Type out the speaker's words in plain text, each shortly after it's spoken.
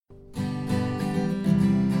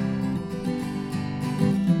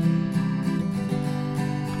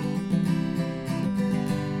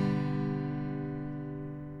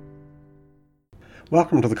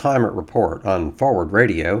Welcome to the Climate Report on Forward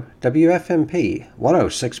Radio, WFMP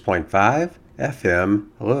 106.5 FM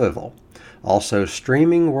Louisville, also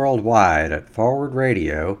streaming worldwide at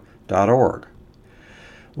forwardradio.org.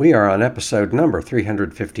 We are on episode number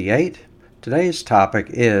 358. Today's topic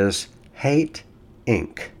is Hate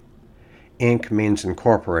Inc. Inc. means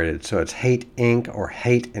incorporated, so it's Hate Inc. or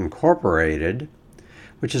Hate Incorporated,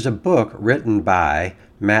 which is a book written by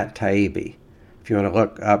Matt Taibbi. If you want to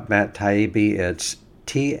look up Matt Taibbi, it's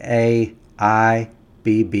Taibbi.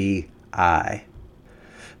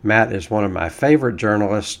 Matt is one of my favorite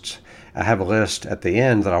journalists. I have a list at the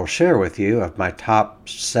end that I'll share with you of my top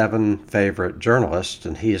 7 favorite journalists,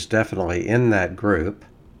 and he is definitely in that group.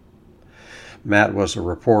 Matt was a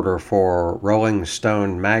reporter for Rolling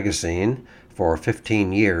Stone magazine for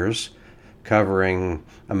 15 years, covering,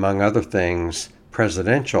 among other things,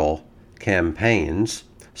 presidential campaigns.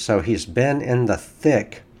 So he's been in the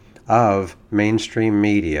thick of mainstream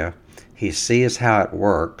media. He sees how it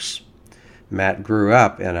works. Matt grew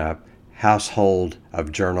up in a household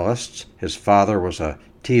of journalists. His father was a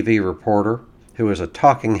TV reporter who was a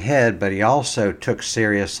talking head, but he also took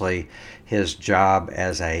seriously his job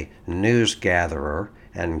as a news gatherer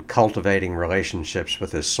and cultivating relationships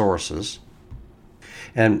with his sources.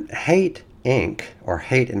 And Hate Inc. or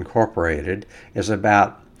Hate Incorporated is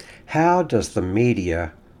about how does the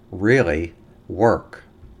media really work?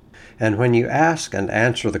 And when you ask and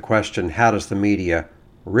answer the question, how does the media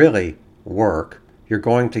really work, you're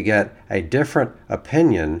going to get a different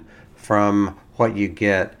opinion from what you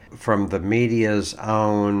get from the media's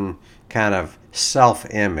own kind of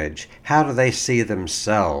self-image. How do they see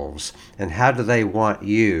themselves, and how do they want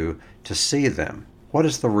you to see them? What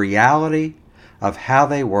is the reality of how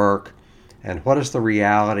they work, and what is the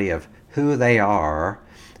reality of who they are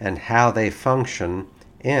and how they function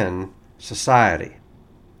in society?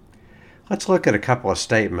 Let's look at a couple of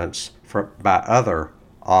statements by other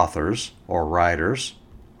authors or writers.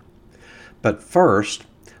 But first,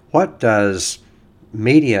 what does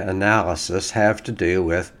media analysis have to do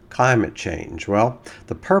with climate change? Well,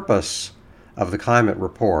 the purpose of the climate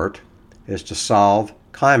report is to solve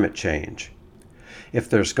climate change. If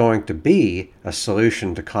there's going to be a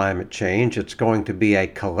solution to climate change, it's going to be a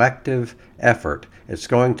collective effort. It's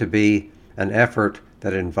going to be an effort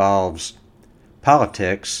that involves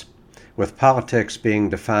politics, with politics being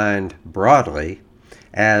defined broadly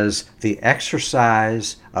as the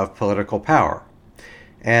exercise of political power.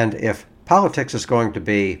 And if politics is going to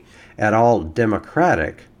be at all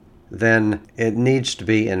democratic, then it needs to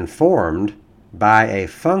be informed by a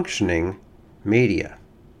functioning media.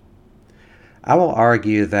 I will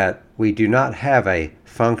argue that we do not have a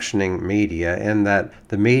functioning media, in that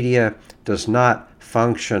the media does not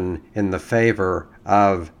function in the favor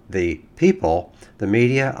of the people. The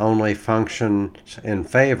media only functions in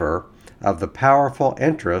favor of the powerful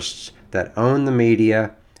interests that own the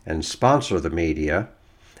media and sponsor the media,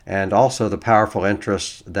 and also the powerful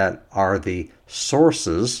interests that are the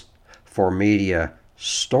sources for media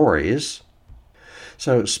stories.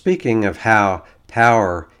 So speaking of how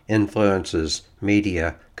power influences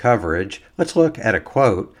media coverage, let's look at a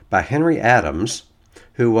quote by Henry Adams,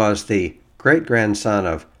 who was the great-grandson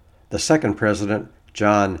of the second president,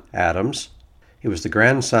 John Adams. He was the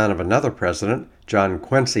grandson of another president, John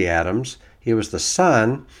Quincy Adams. He was the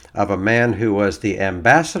son of a man who was the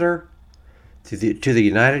ambassador to the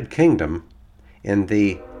United Kingdom in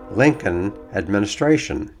the Lincoln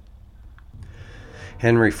administration.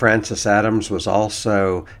 Henry Francis Adams was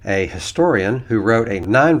also a historian who wrote a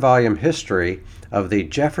 9-volume history of the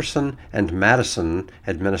Jefferson and Madison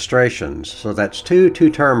administrations. So that's 2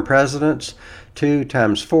 two-term presidents. 2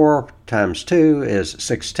 times 4 times 2 is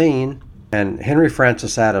 16. And Henry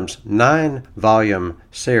Francis Adams' 9-volume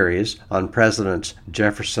series on Presidents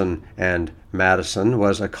Jefferson and Madison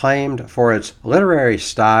was acclaimed for its literary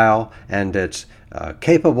style and its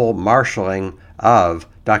capable marshaling of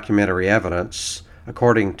documentary evidence,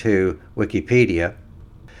 according to Wikipedia.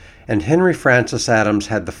 And Henry Francis Adams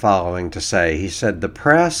had the following to say. He said, "The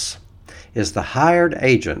press is the hired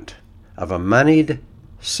agent of a moneyed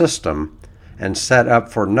system and set up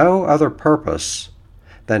for no other purpose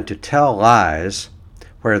than to tell lies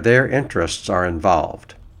where their interests are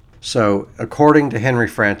involved." So, according to Henry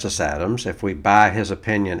Francis Adams, if we buy his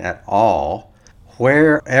opinion at all,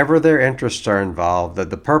 wherever their interests are involved,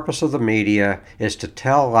 that the purpose of the media is to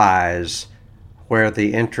tell lies where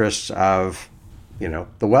the interests of,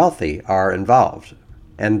 the wealthy are involved.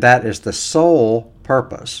 And that is the sole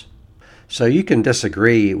purpose. So you can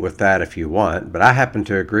disagree with that if you want, but I happen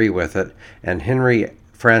to agree with it, and Henry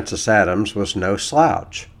Francis Adams was no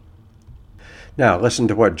slouch. Now, listen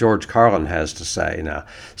to what George Carlin has to say. Now,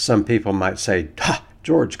 some people might say,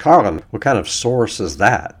 George Carlin, what kind of source is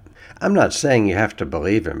that? I'm not saying you have to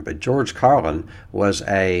believe him, but George Carlin was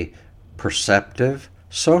a perceptive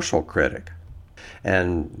social critic.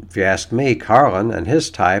 And if you ask me, Carlin and his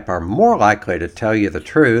type are more likely to tell you the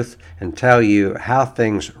truth and tell you how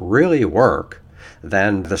things really work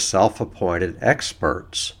than the self-appointed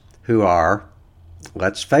experts who are,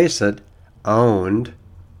 let's face it, owned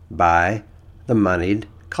by the moneyed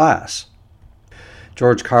class.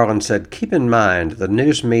 George Carlin said, keep in mind the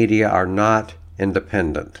news media are not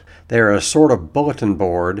independent. They are a sort of bulletin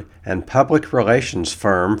board and public relations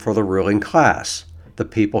firm for the ruling class, the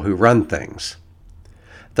people who run things.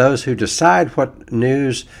 Those who decide what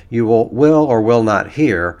news you will or will not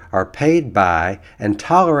hear are paid by and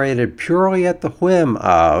tolerated purely at the whim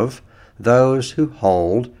of those who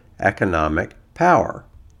hold economic power.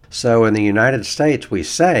 So in the United States, we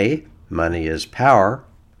say money is power,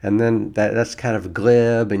 and then that's kind of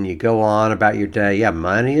glib, and you go on about your day. Yeah,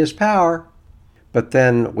 money is power. But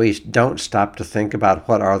then we don't stop to think about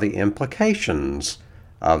what are the implications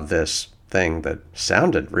of this thing that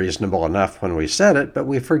sounded reasonable enough when we said it, but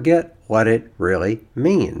we forget what it really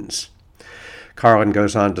means. Carlin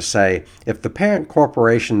goes on to say, if the parent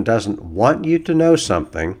corporation doesn't want you to know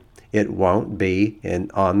something, it won't be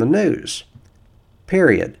on the news.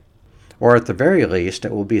 Period. Or at the very least,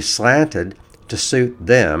 it will be slanted to suit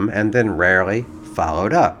them and then rarely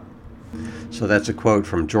followed up. So that's a quote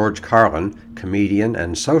from George Carlin, comedian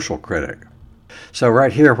and social critic. So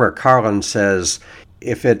right here where Carlin says,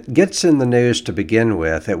 if it gets in the news to begin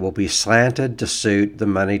with, it will be slanted to suit the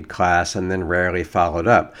moneyed class and then rarely followed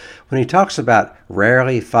up. When he talks about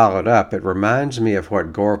rarely followed up, it reminds me of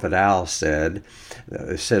what Gore Vidal said.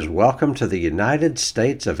 It says, welcome to the United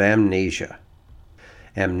States of amnesia.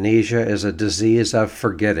 Amnesia is a disease of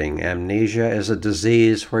forgetting. Amnesia is a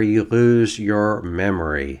disease where you lose your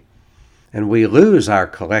memory. And we lose our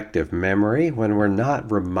collective memory when we're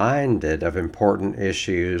not reminded of important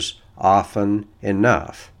issues often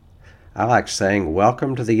enough. I like saying,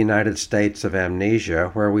 welcome to the United States of amnesia,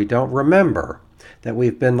 where we don't remember that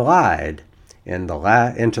we've been lied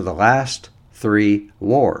into the last 3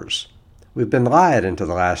 wars. We've been lied into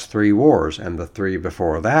the last 3 wars, and the 3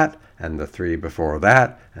 before that, and the 3 before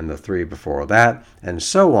that, and the 3 before that, and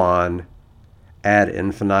so on ad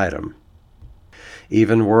infinitum.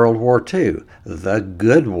 Even World War II, the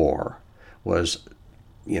good war, was,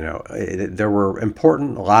 there were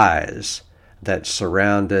important lies that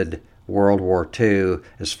surrounded World War II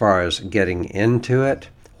as far as getting into it.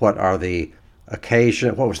 What was the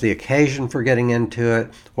occasion for getting into it?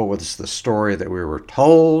 What was the story that we were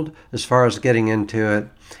told as far as getting into it?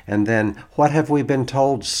 And then what have we been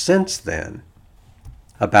told since then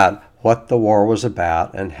about what the war was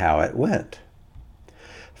about and how it went?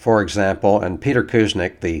 For example, and Peter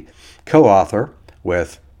Kuznick, the co-author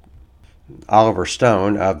with Oliver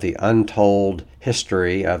Stone of The Untold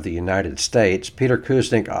History of the United States, Peter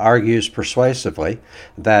Kuznick argues persuasively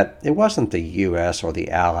that it wasn't the U.S. or the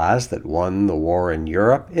Allies that won the war in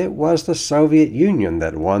Europe. It was the Soviet Union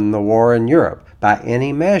that won the war in Europe by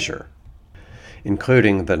any measure,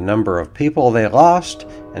 including the number of people they lost,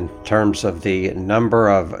 in terms of the number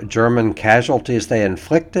of German casualties they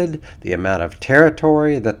inflicted, the amount of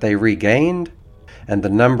territory that they regained, and the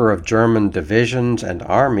number of German divisions and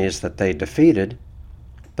armies that they defeated.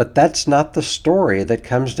 But that's not the story that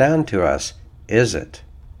comes down to us, is it?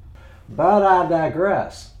 But I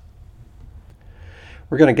digress.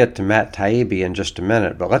 We're going to get to Matt Taibbi in just a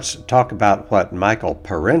minute, but let's talk about what Michael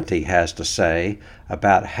Parenti has to say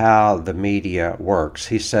about how the media works.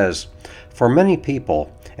 He says, for many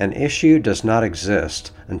people, an issue does not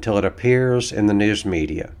exist until it appears in the news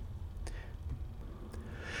media.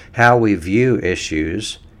 How we view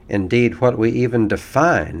issues, indeed what we even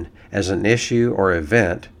define as an issue or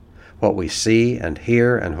event, what we see and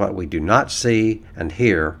hear and what we do not see and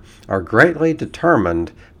hear, are greatly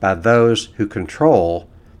determined by those who control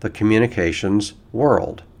the communications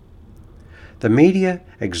world. The media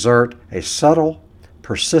exert a subtle,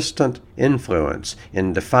 persistent influence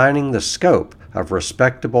in defining the scope of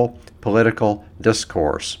respectable political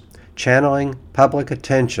discourse, channeling public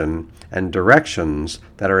attention and directions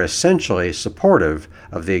that are essentially supportive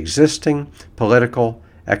of the existing political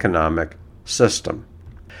economic system.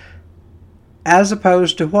 As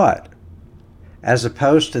opposed to what? as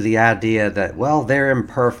opposed to the idea that, well, they're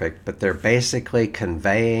imperfect, but they're basically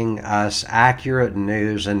conveying us accurate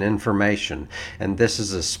news and information. And this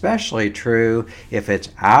is especially true if it's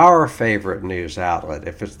our favorite news outlet,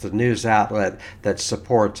 if it's the news outlet that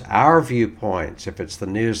supports our viewpoints, if it's the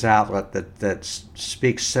news outlet that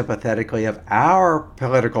speaks sympathetically of our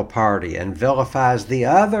political party and vilifies the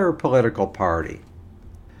other political party.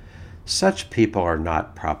 Such people are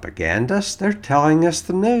not propagandists. They're telling us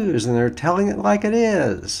the news, and they're telling it like it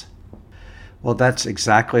is. Well, that's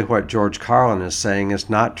exactly what George Carlin is saying is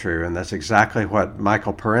not true, and that's exactly what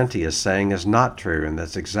Michael Parenti is saying is not true, and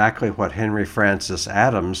that's exactly what Henry Francis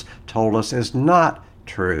Adams told us is not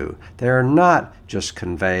true. They are not just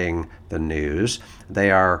conveying the news. They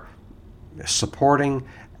are supporting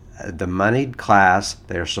the moneyed class.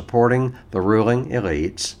 They are supporting the ruling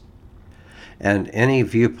elites. And any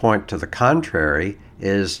viewpoint to the contrary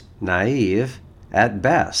is naive at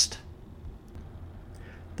best.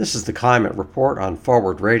 This is the Climate Report on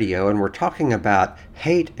Forward Radio, and we're talking about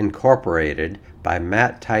Hate Incorporated by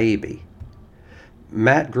Matt Taibbi.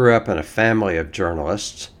 Matt grew up in a family of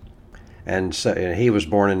journalists, and he was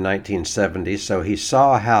born in 1970, so he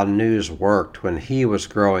saw how news worked when he was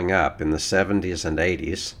growing up in the 70s and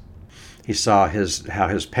 80s. He saw how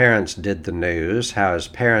his parents did the news, how his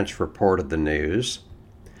parents reported the news.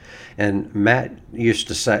 And Matt used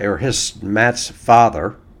to say, Matt's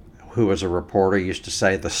father, who was a reporter, used to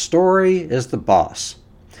say, the story is the boss.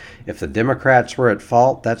 If the Democrats were at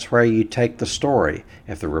fault, that's where you take the story.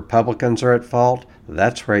 If the Republicans are at fault,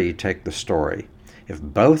 that's where you take the story. If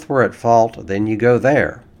both were at fault, then you go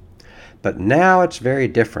there. But now it's very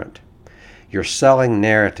different. You're selling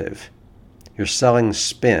narrative. You're selling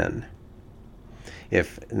spin.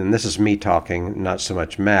 And this is me talking, not so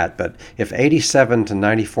much Matt, but if 87 to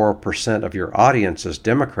 94% of your audience is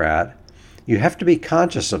Democrat, you have to be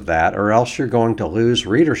conscious of that, or else you're going to lose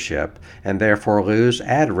readership and therefore lose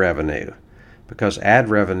ad revenue, because ad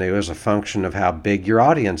revenue is a function of how big your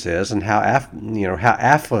audience is and how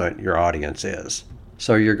affluent your audience is.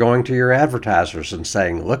 So you're going to your advertisers and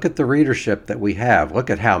saying, look at the readership that we have. Look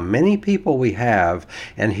at how many people we have,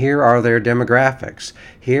 and here are their demographics.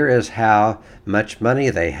 Here is how much money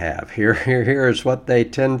they have. Here is what they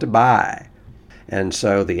tend to buy. And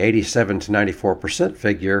so the 87 to 94%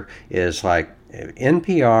 figure is like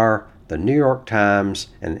NPR, the New York Times,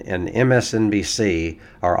 and MSNBC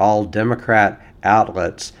are all Democrat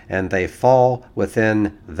outlets, and they fall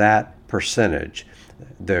within that percentage.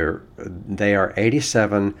 They are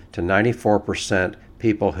 87 to 94%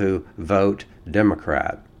 people who vote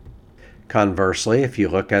Democrat. Conversely, if you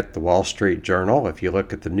look at the Wall Street Journal, if you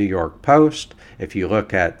look at the New York Post, if you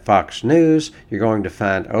look at Fox News, you're going to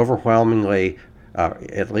find overwhelmingly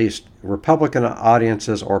at least Republican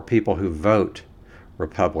audiences or people who vote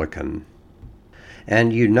Republican.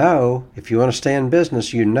 And if you want to stay in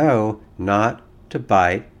business, not to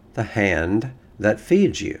bite the hand that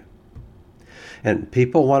feeds you. And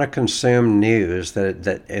people want to consume news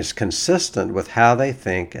that is consistent with how they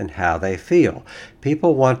think and how they feel.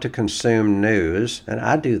 People want to consume news, and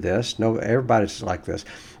I do this. No, everybody's like this.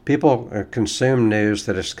 People consume news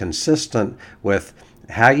that is consistent with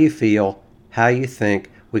how you feel, how you think.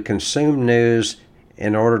 We consume news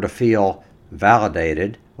in order to feel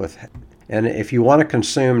validated and if you want to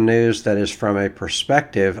consume news that is from a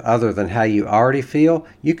perspective other than how you already feel,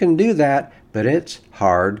 you can do that, but it's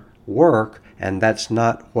hard work. And that's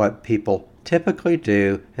not what people typically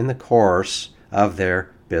do in the course of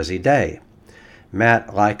their busy day.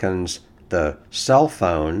 Matt likens the cell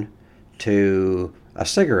phone to a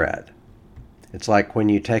cigarette. It's like when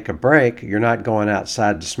you take a break, you're not going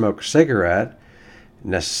outside to smoke a cigarette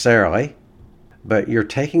necessarily, but you're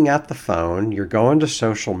taking out the phone, you're going to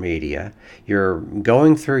social media, you're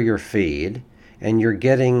going through your feed, and you're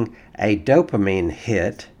getting a dopamine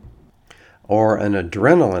hit or an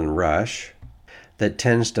adrenaline rush that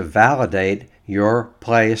tends to validate your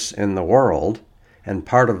place in the world, and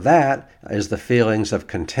part of that is the feelings of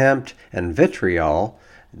contempt and vitriol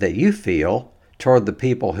that you feel toward the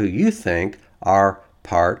people who you think are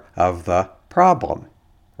part of the problem,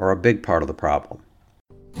 or a big part of the problem.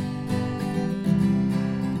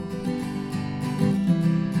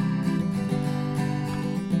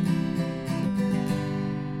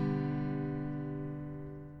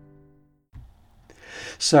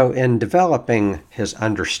 So in developing his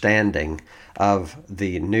understanding of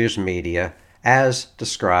the news media as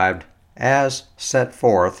described, as set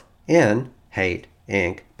forth in Hate,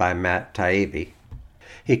 Inc. by Matt Taibbi,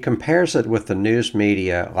 he compares it with the news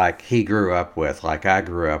media like he grew up with, like I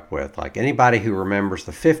grew up with, like anybody who remembers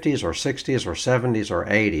the 50s or 60s or 70s or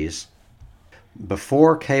 80s.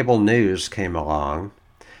 before cable news came along,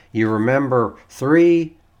 you remember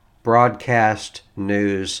 3 broadcast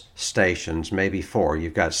news stations, maybe 4.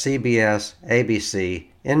 You've got CBS, ABC,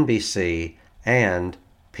 NBC, and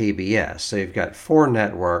PBS. So you've got 4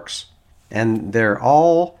 networks, and they're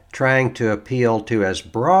all trying to appeal to as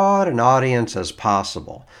broad an audience as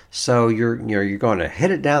possible. So you're going to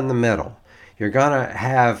hit it down the middle. You're going to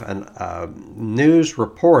have a news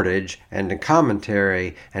reportage and a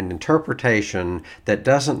commentary and interpretation that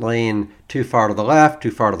doesn't lean too far to the left,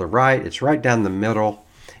 too far to the right. It's right down the middle,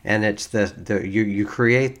 and it's you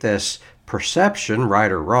create this perception,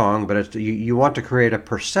 right or wrong, but you want to create a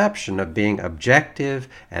perception of being objective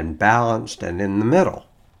and balanced and in the middle.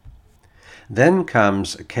 Then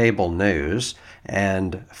comes cable news,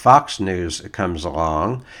 and Fox News comes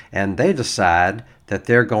along, and they decide that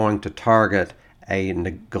they're going to target a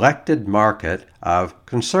neglected market of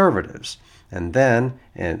conservatives. And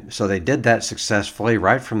so they did that successfully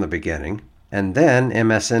right from the beginning. And then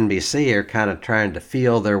MSNBC are kind of trying to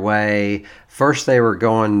feel their way. First they were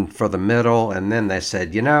going for the middle, and then they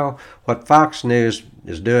said, what Fox News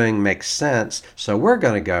is doing makes sense, so we're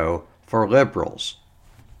going to go for liberals.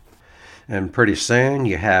 And pretty soon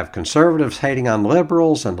you have conservatives hating on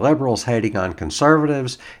liberals and liberals hating on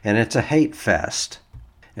conservatives, and it's a hate fest.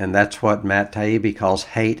 And that's what Matt Taibbi calls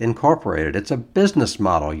hate incorporated. It's a business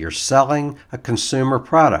model. You're selling a consumer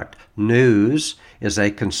product. News is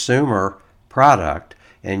a consumer product,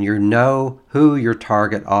 and you know who your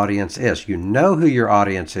target audience is. You know who your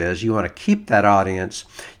audience is. You want to keep that audience.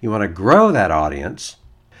 You want to grow that audience.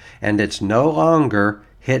 And it's no longer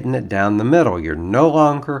hitting it down the middle. You're no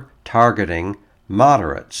longer targeting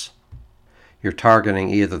moderates. You're targeting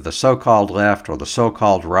either the so-called left or the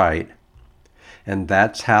so-called right. And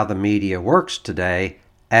that's how the media works today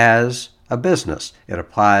as a business. It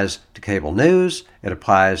applies to cable news. It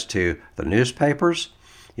applies to the newspapers.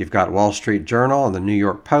 You've got Wall Street Journal and the New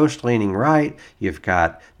York Post leaning right. You've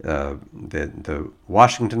got the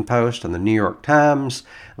Washington Post and the New York Times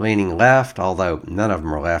leaning left, although none of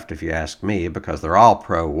them are left if you ask me, because they're all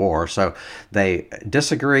pro-war. So they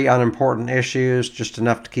disagree on important issues, just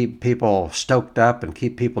enough to keep people stoked up and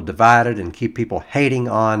keep people divided and keep people hating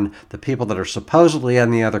on the people that are supposedly in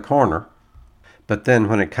the other corner. But then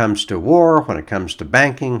when it comes to war, when it comes to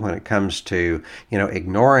banking, when it comes to,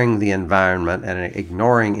 ignoring the environment and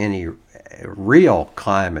ignoring any real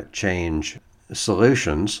climate change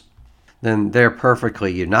solutions, then they're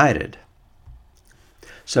perfectly united.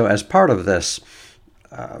 So as part of this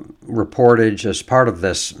reportage, as part of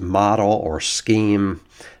this model or scheme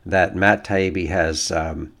that Matt Taibbi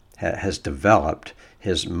has developed,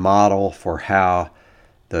 his model for how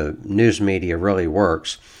the news media really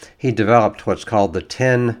works, he developed what's called the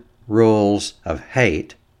 10 Rules of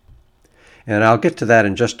Hate. And I'll get to that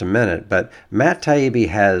in just a minute, but Matt Taibbi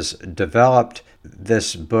has developed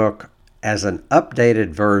this book as an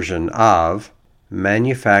updated version of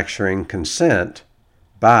Manufacturing Consent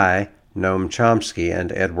by Noam Chomsky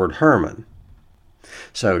and Edward Herman.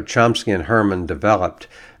 So Chomsky and Herman developed,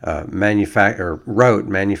 wrote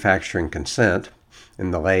Manufacturing Consent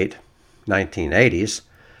in the late 1980s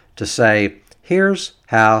to say, here's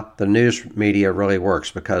how the news media really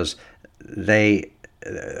works, because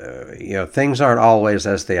things aren't always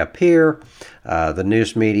as they appear. The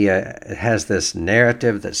news media has this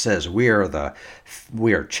narrative that says we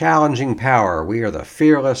are challenging power. We are the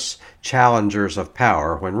fearless challengers of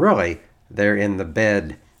power, when really they're in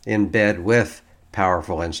bed with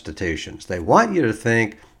powerful institutions. They want you to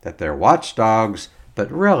think that they're watchdogs,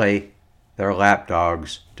 but really they're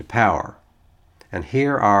lapdogs to power. And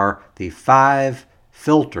here are the 5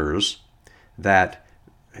 filters that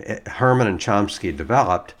Herman and Chomsky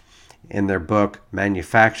developed in their book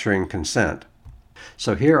Manufacturing Consent.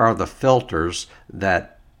 So here are the filters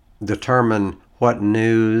that determine what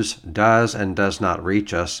news does and does not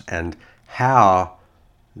reach us, and how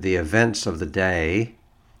the events of the day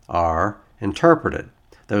are interpreted.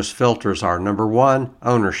 Those filters are: number 1,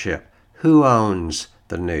 ownership. Who owns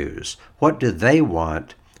the news? What do they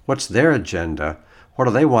want? What's their agenda? What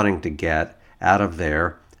are they wanting to get out of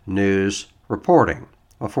their news reporting?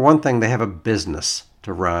 Well, for one thing, they have a business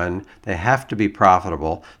to run. They have to be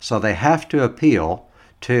profitable, so they have to appeal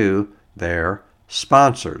to their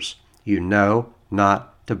sponsors. You know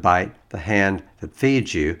not to bite the hand that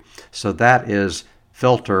feeds you. So that is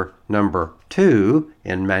filter number 2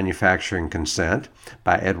 in Manufacturing Consent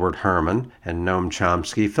by Edward Herman and Noam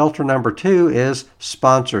Chomsky. Filter number 2 is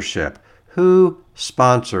sponsorship. Who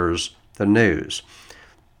sponsors the news?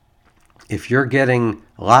 If you're getting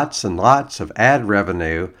lots and lots of ad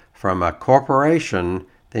revenue from a corporation,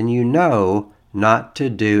 then you know not to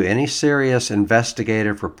do any serious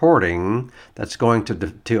investigative reporting that's going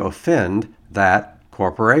to offend that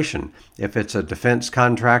corporation. If it's a defense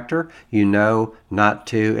contractor, you know not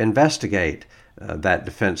to investigate that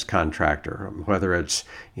defense contractor, whether it's,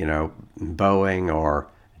 Boeing or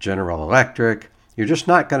General Electric. You're just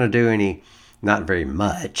not going to do any, not very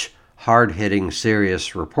much, hard-hitting,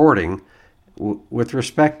 serious reporting with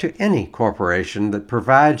respect to any corporation that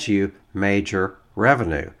provides you major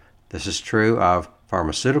revenue. This is true of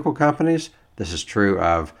pharmaceutical companies. This is true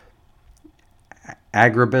of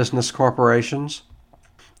agribusiness corporations.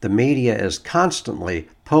 The media is constantly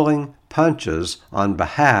pulling punches on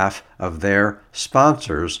behalf of their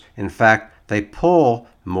sponsors. In fact, they pull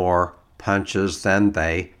more punches than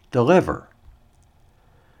they deliver.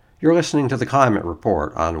 You're listening to the Climate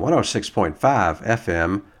Report on 106.5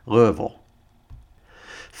 FM Louisville.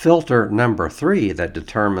 Filter number 3 that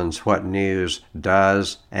determines what news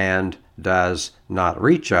does and does not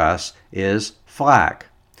reach us is flack.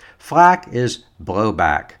 Flack is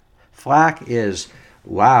blowback. Flack is,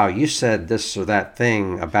 wow, you said this or that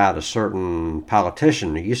thing about a certain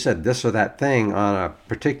politician. You said this or that thing on a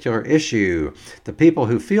particular issue. The people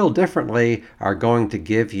who feel differently are going to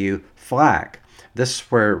give you flack. This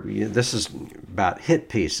is about hit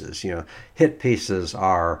pieces. Hit pieces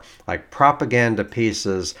are like propaganda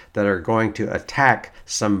pieces that are going to attack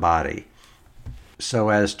somebody so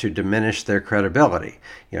as to diminish their credibility.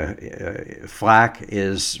 Flack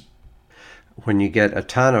is when you get a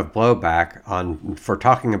ton of blowback for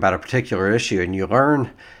talking about a particular issue, and you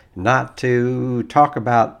learn not to talk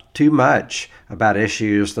about too much about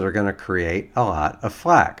issues that are going to create a lot of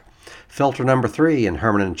flack. Filter number 3 in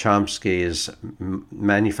Herman and Chomsky's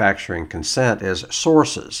manufacturing consent is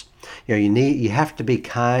sources. You have to be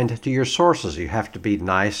kind to your sources. You have to be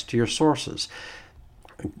nice to your sources.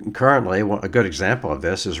 Currently, a good example of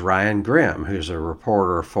this is Ryan Grim, who's a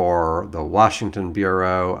reporter for the Washington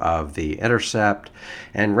Bureau of The Intercept.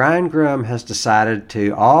 And Ryan Grim has decided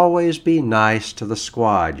to always be nice to the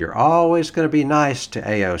squad. You're always going to be nice to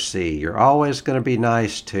AOC. You're always going to be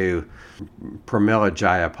nice to Pramila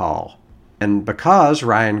Jayapal. And because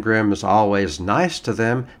Ryan Grim is always nice to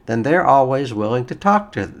them, then they're always willing to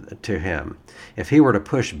talk to him. If he were to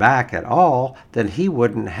push back at all, then he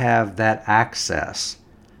wouldn't have that access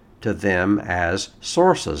to them as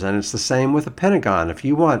sources. And it's the same with the Pentagon. If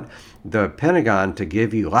you want the Pentagon to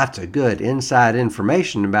give you lots of good inside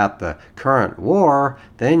information about the current war,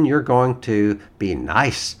 then you're going to be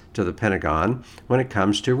nice to the Pentagon when it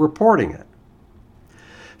comes to reporting it.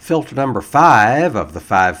 Filter number 5 of the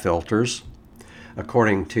 5 filters,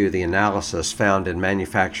 according to the analysis found in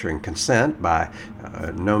Manufacturing Consent by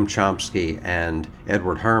Noam Chomsky and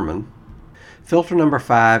Edward Herman, filter number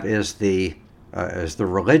 5 is the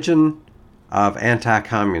religion of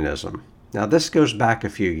anti-communism. Now, this goes back a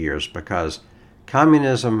few years because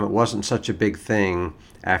communism wasn't such a big thing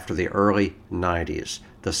after the early 90s.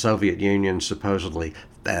 The Soviet Union supposedly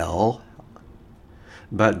fell.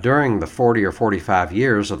 But during the 40 or 45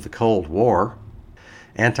 years of the Cold War,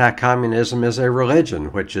 anti-communism is a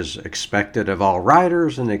religion which is expected of all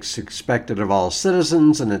writers, and it's expected of all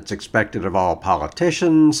citizens, and it's expected of all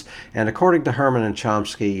politicians. And according to Herman and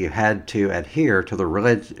Chomsky, you had to adhere to the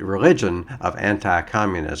religion of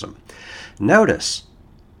anti-communism. Notice,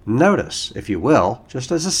 if you will,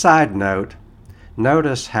 just as a side note,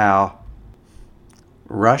 notice how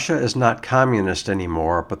Russia is not communist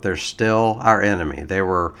anymore, but they're still our enemy. They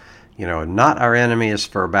were, not our enemies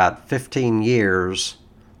for about 15 years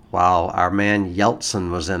while our man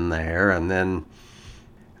Yeltsin was in there, and then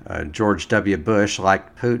George W. Bush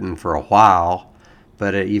liked Putin for a while.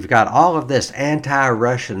 But you've got all of this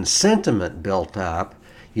anti-Russian sentiment built up.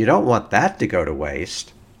 You don't want that to go to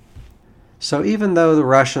waste. So even though the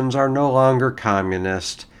Russians are no longer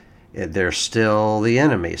communist, they're still the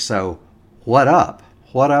enemy. So what up?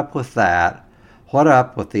 What up with that? What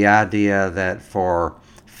up with the idea that for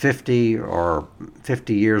 50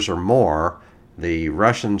 years or more, the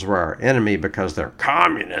Russians were our enemy because they're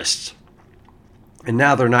communists? And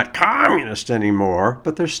now they're not communist anymore,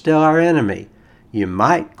 but they're still our enemy. You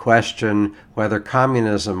might question whether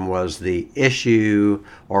communism was the issue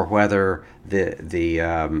or whether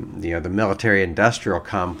the military-industrial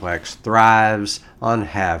complex thrives on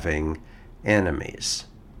having enemies.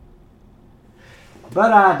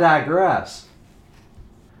 But I digress.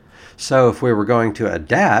 So if we were going to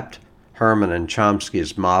adapt Herman and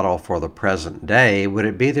Chomsky's model for the present day, would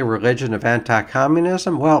it be the religion of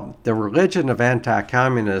anti-communism? Well, the religion of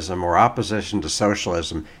anti-communism or opposition to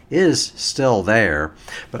socialism is still there,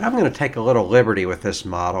 but I'm going to take a little liberty with this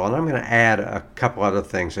model, and I'm going to add a couple other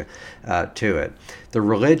things to it. The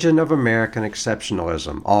religion of American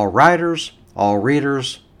exceptionalism. All writers, all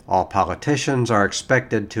readers, all politicians are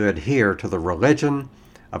expected to adhere to the religion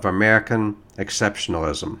of American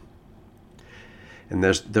exceptionalism. And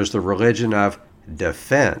there's the religion of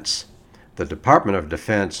defense. The Department of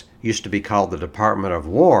Defense used to be called the Department of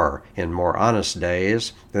War in more honest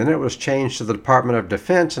days. Then it was changed to the Department of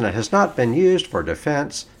Defense, and it has not been used for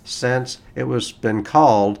defense since it was been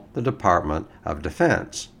called the Department of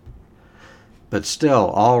Defense. But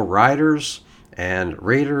still, all writers and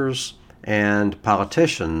readers and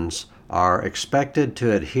politicians are expected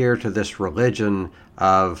to adhere to this religion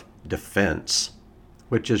of defense,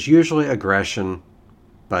 which is usually aggression,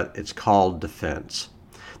 but it's called defense.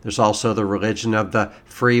 There's also the religion of the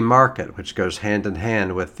free market, which goes hand in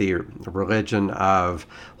hand with the religion of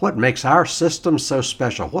what makes our system so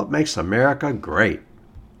special, what makes America great.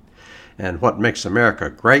 And what makes America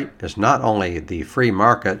great is not only the free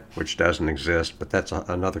market, which doesn't exist, but that's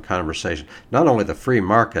another conversation, not only the free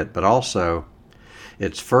market, but also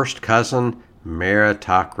its first cousin,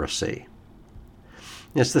 meritocracy.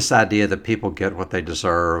 It's this idea that people get what they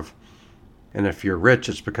deserve. And if you're rich,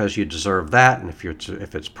 it's because you deserve that. And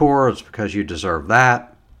if it's poor, it's because you deserve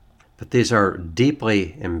that. But these are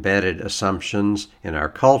deeply embedded assumptions in our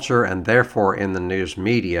culture and therefore in the news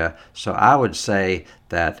media. So I would say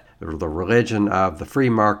that the religion of the free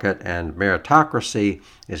market and meritocracy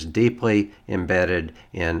is deeply embedded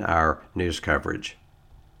in our news coverage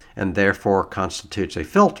and therefore constitutes a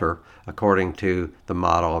filter according to the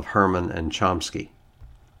model of Herman and Chomsky.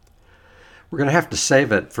 We're going to have to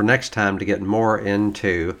save it for next time to get more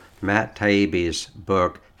into Matt Taibbi's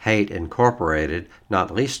book, Hate Incorporated,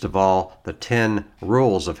 not least of all the 10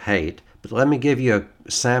 Rules of Hate. But let me give you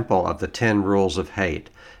a sample of the 10 Rules of Hate.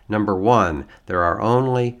 Number 1, there are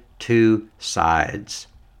only 2 sides.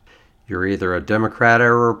 You're either a Democrat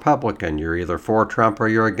or a Republican. You're either for Trump or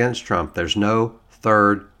you're against Trump. There's no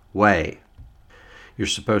third way. You're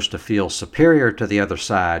supposed to feel superior to the other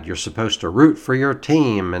side. You're supposed to root for your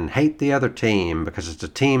team and hate the other team because it's a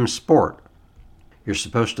team sport. You're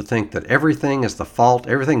supposed to think that everything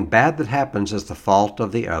bad that happens is the fault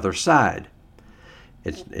of the other side.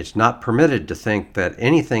 It's not permitted to think that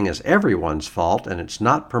anything is everyone's fault, and it's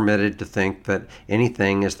not permitted to think that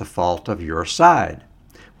anything is the fault of your side.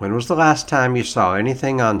 When was the last time you saw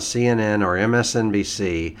anything on CNN or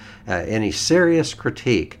MSNBC, any serious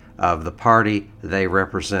critique of the party they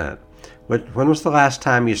represent? When was the last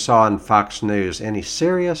time you saw on Fox News any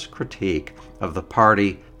serious critique of the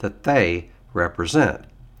party that they represent?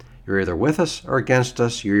 You're either with us or against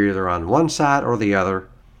us. You're either on one side or the other.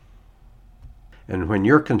 And when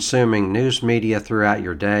you're consuming news media throughout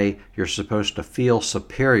your day, you're supposed to feel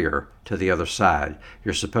superior to the other side.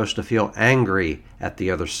 You're supposed to feel angry at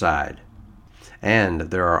the other side. And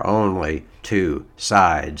there are only 2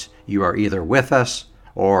 sides. You are either with us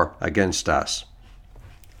or against us.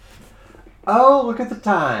 Oh, look at the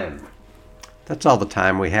time. That's all the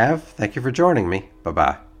time we have. Thank you for joining me.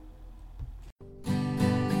 Bye-bye.